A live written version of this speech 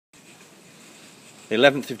The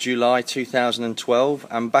 11th of July 2012.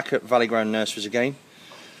 I'm back at Valley Grown Nurseries again.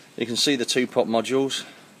 You can see the two pot modules.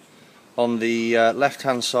 On the left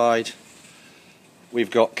hand side we've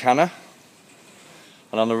got Canna,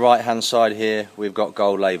 and on the right hand side here we've got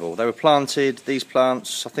Gold Label. They were planted, these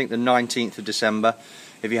plants, I think the 19th of December.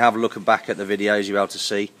 If you have a look back at the videos you'll be able to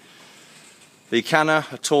see. The Canna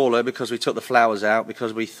are taller because we took the flowers out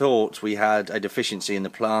because we thought we had a deficiency in the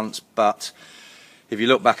plants, but if you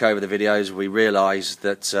look back over the videos we realised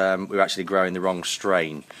that we were actually growing the wrong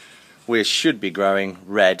strain. We should be growing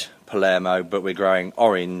red Palermo, but we're growing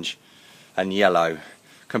orange and yellow.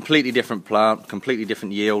 Completely different plant, completely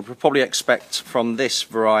different yield. We'll probably expect from this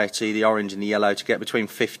variety, the orange and the yellow, to get between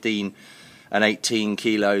 15 and 18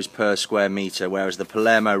 kilos per square metre, whereas the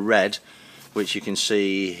Palermo red, which you can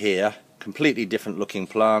see here, completely different looking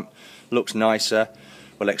plant, looks nicer.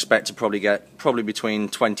 We'll expect to probably get between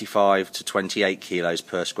 25 to 28 kilos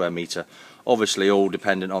per square metre, obviously all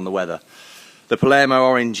dependent on the weather. The Palermo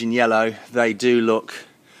orange and yellow, they do look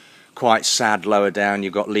quite sad lower down.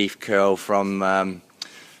 You've got leaf curl from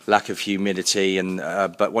lack of humidity, and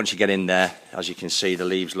but once you get in there, as you can see, the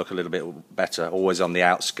leaves look a little bit better. Always on the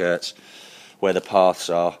outskirts where the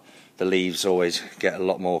paths are, the leaves always get a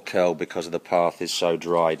lot more curl because of the path is so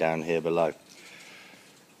dry down here below.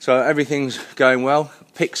 So everything's going well.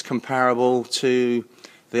 Pick's comparable to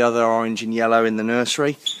the other orange and yellow in the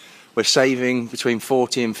nursery. We're saving between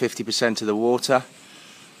 40 and 50% of the water.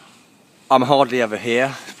 I'm hardly ever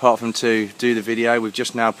here, apart from to do the video. We've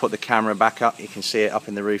just now put the camera back up. You can see it up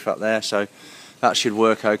in the roof up there, so that should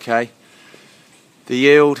work okay. The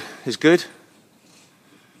yield is good.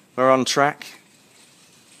 We're on track.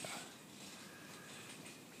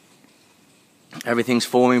 Everything's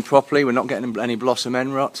forming properly. We're not getting any blossom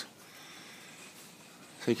end rot.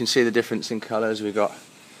 So you can see the difference in colours. We've got,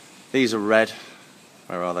 these are red.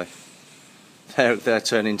 Where are they? They're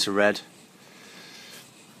turning to red.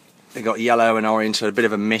 They've got yellow and orange, so a bit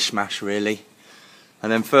of a mishmash really.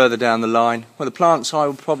 And then further down the line, well, the plants I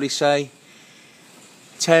would probably say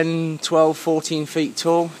 10, 12, 14 feet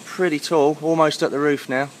tall. Pretty tall, almost at the roof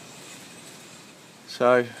now.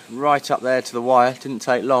 So right up there to the wire, didn't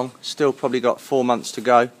take long. Still probably got 4 months to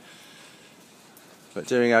go, but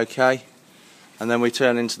doing okay. And then we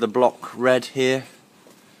turn into the block red here.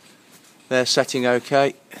 They're setting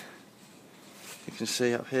okay. You can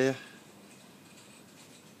see up here.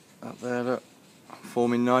 Up there, look,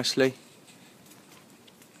 forming nicely.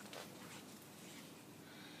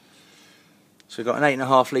 So we've got an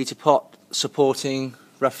 8.5 litre pot supporting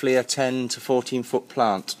roughly a 10 to 14 foot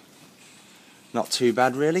plant. Not too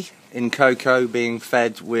bad really. In cocoa, being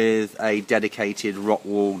fed with a dedicated rock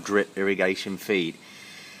wall drip irrigation feed.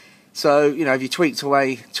 So, you know, if you tweaked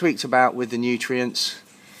about with the nutrients,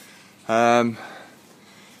 then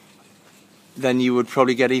you would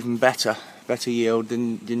probably get even better yield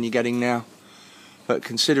than you're getting now. But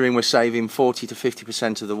considering we're saving 40 to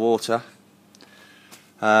 50% of the water,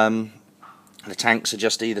 the tanks are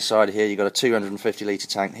just either side here. You've got a 250 litre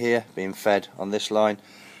tank here being fed on this line,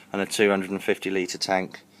 and a 250 litre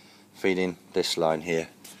tank feeding this line here.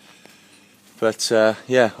 But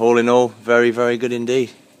yeah, all in all, very, very good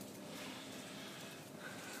indeed.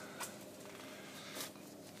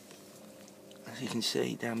 As you can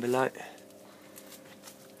see down below,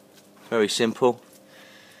 very simple.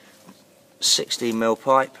 16mm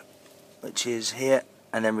pipe, which is here,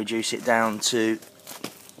 and then reduce it down to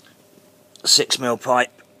 6mm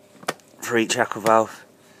pipe for each aqua valve.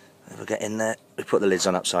 If we get in there, we put the lids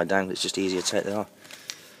on upside down, it's just easier to take them off.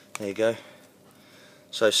 There you go.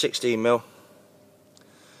 So 16mm,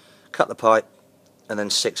 cut the pipe, and then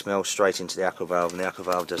 6mm straight into the aqua valve, and the aqua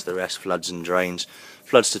valve does the rest, floods and drains.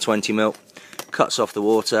 Floods to 20mm, cuts off the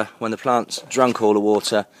water. When the plant's drunk all the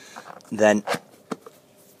water, then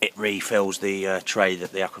it refills the tray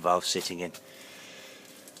that the aqua valve's sitting in.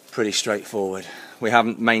 Pretty straightforward. We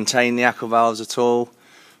haven't maintained the aqua valves at all.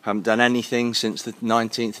 Haven't done anything since the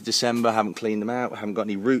 19th of December. Haven't cleaned them out. Haven't got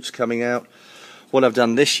any roots coming out. What I've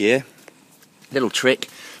done this year, little trick,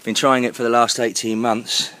 been trying it for the last 18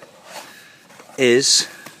 months, is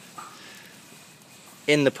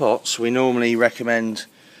in the pots we normally recommend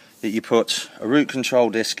that you put a root control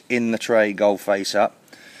disc in the tray, gold face up,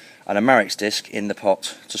 and a Marix disc in the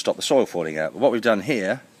pot to stop the soil falling out. But what we've done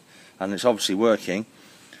here, and it's obviously working,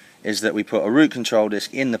 is that we put a root control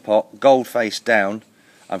disc in the pot, gold face down,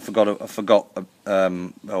 and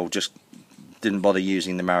just didn't bother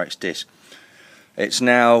using the Marix disc. It's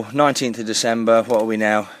now 19th of December, what are we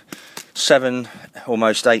now? 7,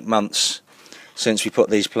 almost 8 months since we put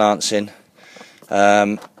these plants in,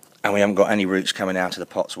 and we haven't got any roots coming out of the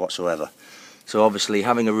pots whatsoever. So obviously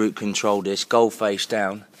having a root control disc gold face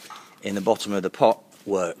down in the bottom of the pot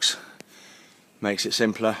works. Makes it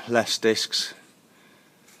simpler, less discs.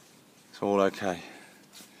 It's all okay.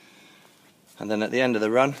 And then at the end of the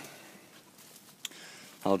run,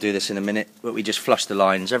 I'll do this in a minute, but we just flush the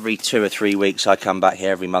lines. Every 2 or 3 weeks I come back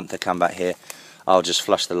here, every month I come back here, I'll just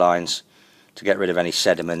flush the lines to get rid of any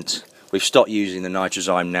sediment. We've stopped using the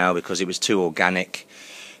nitrozyme now because it was too organic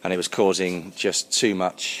and it was causing just too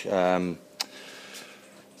much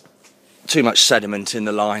sediment in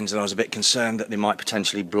the lines, and I was a bit concerned that they might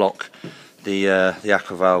potentially block the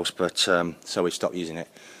aqua valves, but so we stopped using it.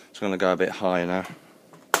 So I'm going to go a bit higher now,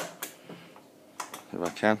 if I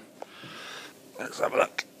can. Let's have a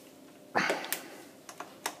look.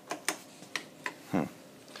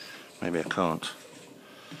 Maybe I can't.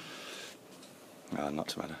 No, not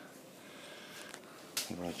too bad.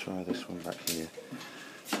 If I try this one back here.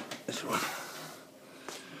 This one.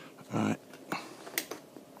 Right.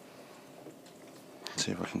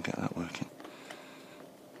 See if I can get that working.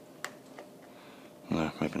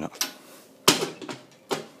 No, maybe not.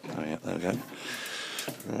 Oh yeah, there we go.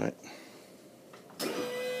 Right.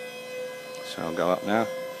 So I'll go up now,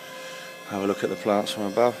 have a look at the plants from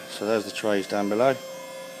above. So there's the trays down below.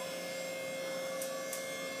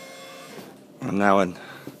 I'm now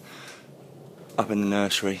up in the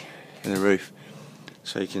nursery, in the roof.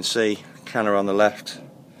 So you can see canna on the left,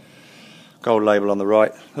 gold label on the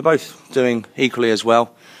right. They're both doing equally as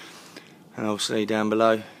well. And obviously down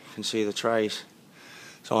below you can see the trays.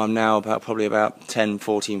 So I'm now probably about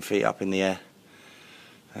 10-14 feet up in the air.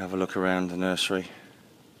 Have a look around the nursery.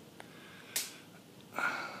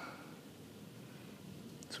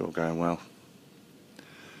 It's all going well.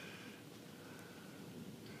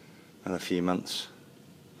 Another few months.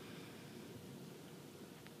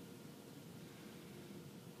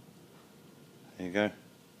 There you go.